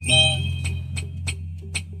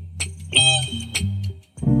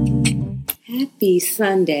Happy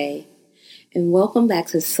Sunday, and welcome back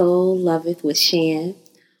to Soul Loveth with Shan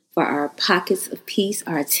for our Pockets of Peace,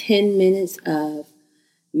 our 10 minutes of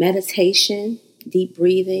meditation, deep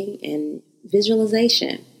breathing, and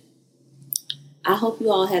visualization. I hope you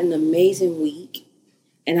all had an amazing week,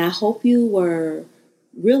 and I hope you were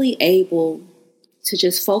really able to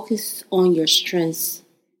just focus on your strengths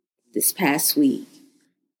this past week.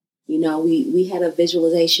 You know, we had a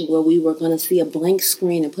visualization where we were going to see a blank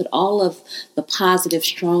screen and put all of the positive,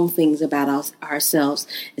 strong things about ourselves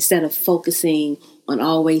instead of focusing on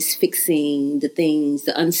always fixing the things,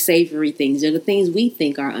 the unsavory things, or the things we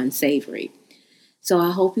think are unsavory. So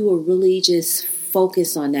I hope you will really just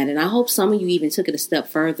focus on that. And I hope some of you even took it a step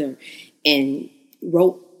further and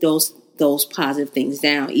wrote those positive things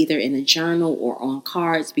down, either in a journal or on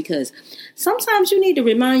cards, because sometimes you need to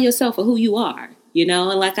remind yourself of who you are. You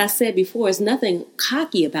know, and like I said before, it's nothing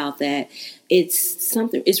cocky about that.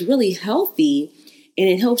 It's really healthy, and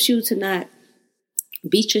it helps you to not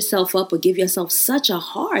beat yourself up or give yourself such a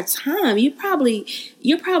hard time. You're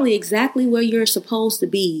probably exactly where you're supposed to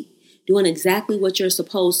be, doing exactly what you're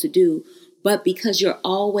supposed to do. But because you're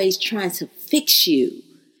always trying to fix you,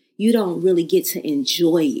 you don't really get to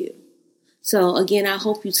enjoy you. So again, I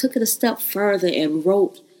hope you took it a step further and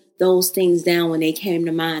wrote those things down when they came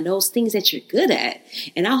to mind, those things that you're good at.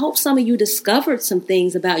 And I hope some of you discovered some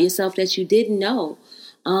things about yourself that you didn't know.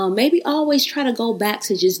 Maybe always try to go back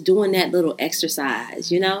to just doing that little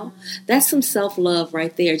exercise, you know. That's some self-love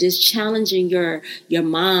right there, just challenging your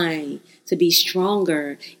mind to be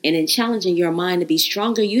stronger. And in challenging your mind to be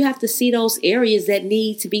stronger, you have to see those areas that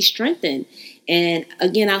need to be strengthened. And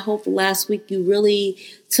again, I hope last week you really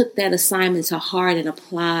took that assignment to heart and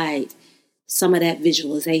applied some of that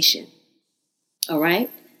visualization. All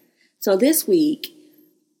right. So this week,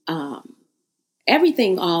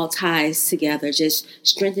 everything all ties together, just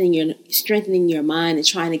strengthening your mind and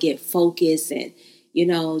trying to get focused and, you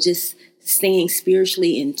know, just staying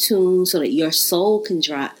spiritually in tune so that your soul can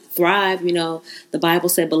thrive. You know, the Bible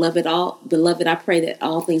said, beloved, I pray that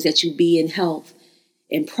all things that you be in health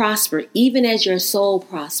and prosper, even as your soul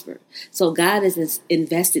prosper. So God is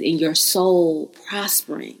invested in your soul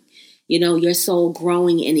prospering. You know, your soul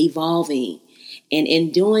growing and evolving. And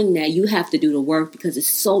in doing that, you have to do the work because there's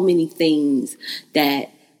so many things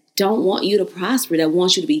that don't want you to prosper, that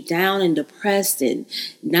want you to be down and depressed and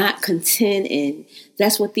not content. And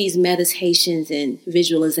that's what these meditations and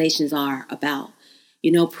visualizations are about.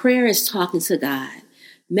 You know, prayer is talking to God.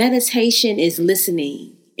 Meditation is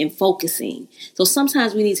listening and focusing. So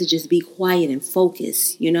sometimes we need to just be quiet and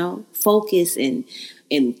focus, you know, focus and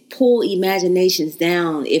pull imaginations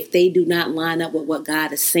down if they do not line up with what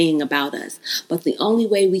God is saying about us. But the only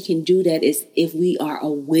way we can do that is if we are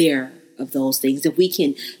aware of those things, if we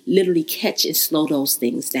can literally catch and slow those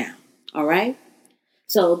things down. All right.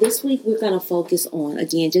 So this week we're going to focus on,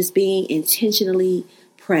 again, just being intentionally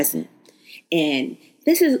present. And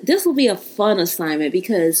this will be a fun assignment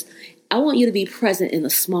because I want you to be present in the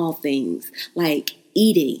small things like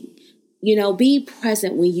eating. You know, be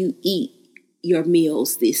present when you eat your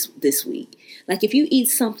meals this week. Like if you eat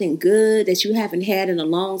something good that you haven't had in a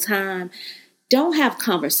long time, don't have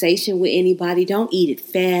conversation with anybody. Don't eat it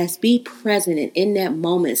fast. Be present and in that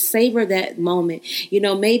moment. Savor that moment. You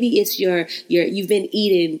know, maybe it's you've been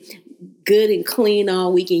eating good and clean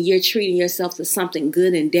all week and you're treating yourself to something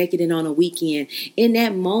good and decadent on a weekend. In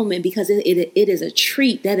that moment, because it is a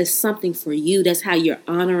treat, that is something for you. That's how you're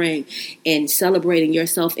honoring and celebrating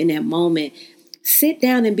yourself in that moment. Sit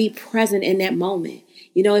down and be present in that moment.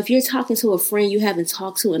 You know, if you're talking to a friend you haven't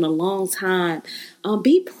talked to in a long time,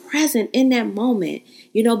 be present in that moment.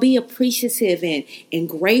 You know, be appreciative and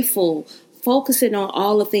grateful, focusing on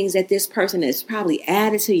all the things that this person has probably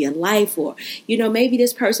added to your life. Or, you know, maybe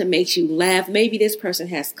this person makes you laugh. Maybe this person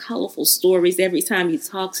has colorful stories every time you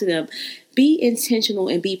talk to them. Be intentional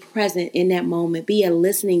and be present in that moment. Be a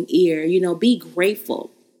listening ear. You know, be grateful.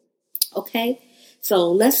 Okay?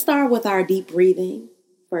 So let's start with our deep breathing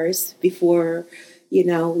first before, you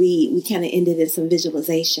know, we kind of ended in some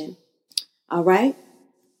visualization. All right.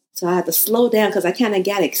 So I had to slow down because I kind of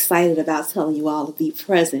got excited about telling you all to be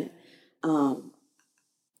present.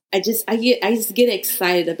 I just get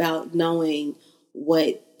excited about knowing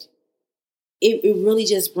what it really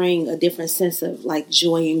just brings a different sense of like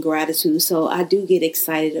joy and gratitude. So I do get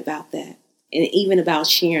excited about that and even about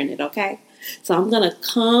sharing it. Okay. So I'm going to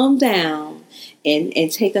calm down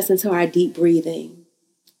and take us into our deep breathing.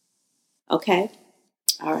 Okay.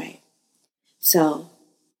 All right. So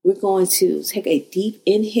we're going to take a deep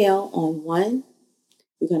inhale on 1.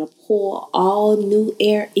 We're going to pull all new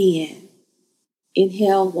air in.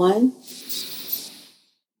 Inhale 1.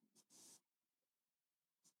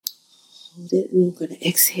 Hold it, and we're going to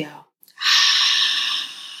exhale.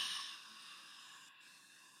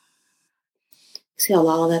 Exhale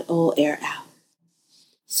all that old air out.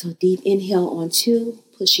 So deep inhale on 2,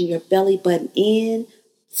 pushing your belly button in,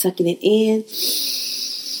 sucking it in.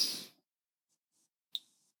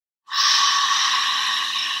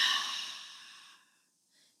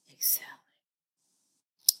 Exhale.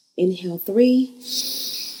 Inhale 3.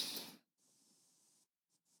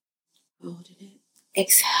 Holding it.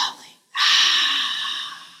 Exhaling.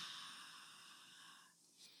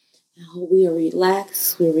 Now we are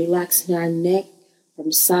relaxed. We're relaxing our neck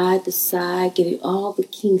from side to side, getting all the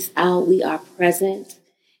kinks out. We are present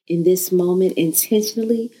in this moment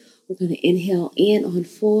intentionally. We're going to inhale in on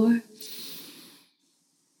 4.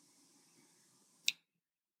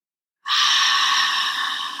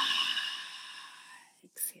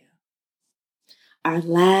 Exhale. Our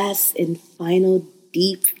last and final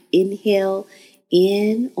deep inhale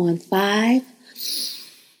in on 5.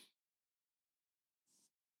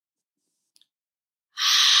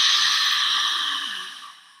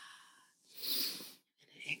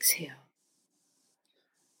 Exhale.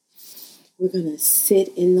 We're going to sit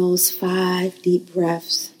in those 5 deep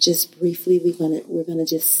breaths just briefly. We're going to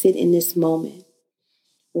just sit in this moment.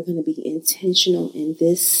 We're going to be intentional in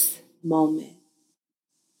this moment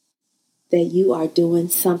that you are doing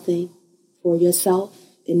something for yourself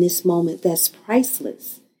in this moment that's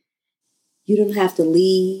priceless. You don't have to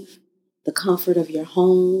leave the comfort of your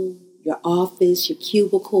home, your office, your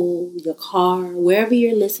cubicle, your car, wherever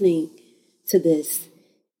you're listening to this.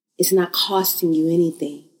 It's not costing you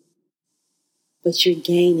anything, but you're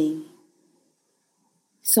gaining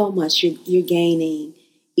so much. You're gaining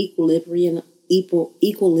equilibrium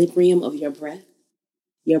of your breath.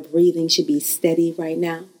 Your breathing should be steady right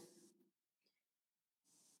now.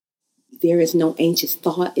 There is no anxious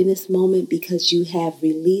thought in this moment because you have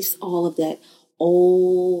released all of that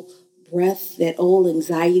old breath, that old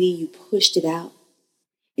anxiety. You pushed it out.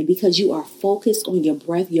 And because you are focused on your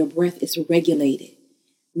breath is regulated,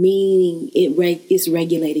 meaning it's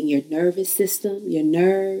regulating your nervous system, your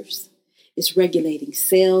nerves. It's regulating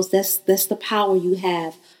cells. That's the power you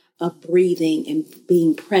have of breathing and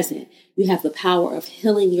being present. You have the power of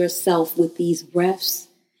healing yourself with these breaths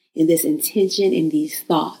and this intention and these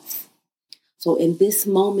thoughts. So in this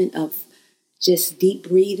moment of just deep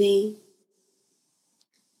breathing,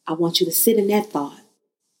 I want you to sit in that thought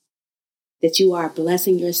that you are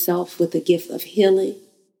blessing yourself with the gift of healing,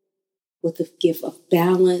 with the gift of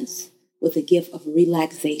balance, with the gift of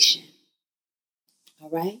relaxation.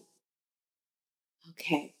 All right?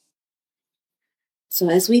 Okay. So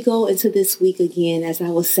as we go into this week again, as I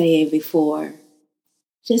was saying before,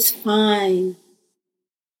 just find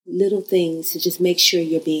little things to just make sure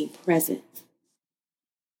you're being present.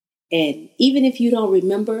 And even if you don't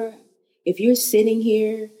remember, if you're sitting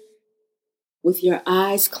here with your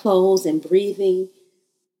eyes closed and breathing,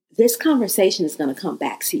 this conversation is going to come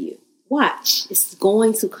back to you. Watch, it's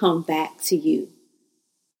going to come back to you.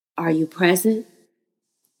 Are you present?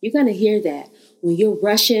 You're going to hear that when you're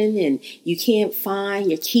rushing and you can't find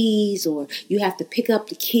your keys, or you have to pick up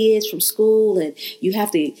the kids from school and you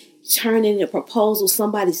have to turn in a proposal,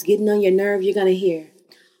 somebody's getting on your nerve, you're going to hear,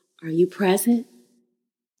 are you present?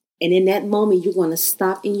 And in that moment, you're going to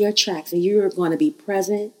stop in your tracks and you're going to be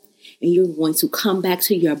present and you're going to come back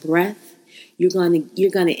to your breath. You're going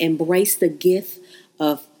to embrace the gift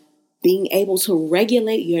of being able to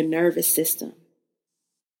regulate your nervous system.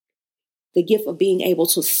 The gift of being able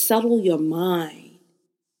to settle your mind.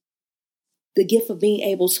 The gift of being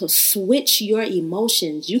able to switch your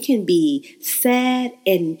emotions. You can be sad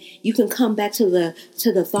and you can come back to the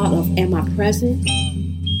thought of, am I present?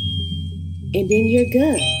 And then you're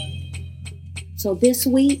good. So this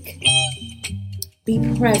week, be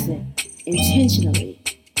present intentionally.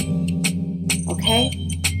 Okay?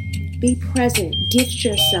 Be present. Gift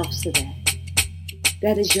yourself to that.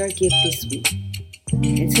 That is your gift this week.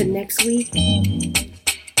 Until next week,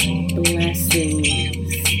 blessings.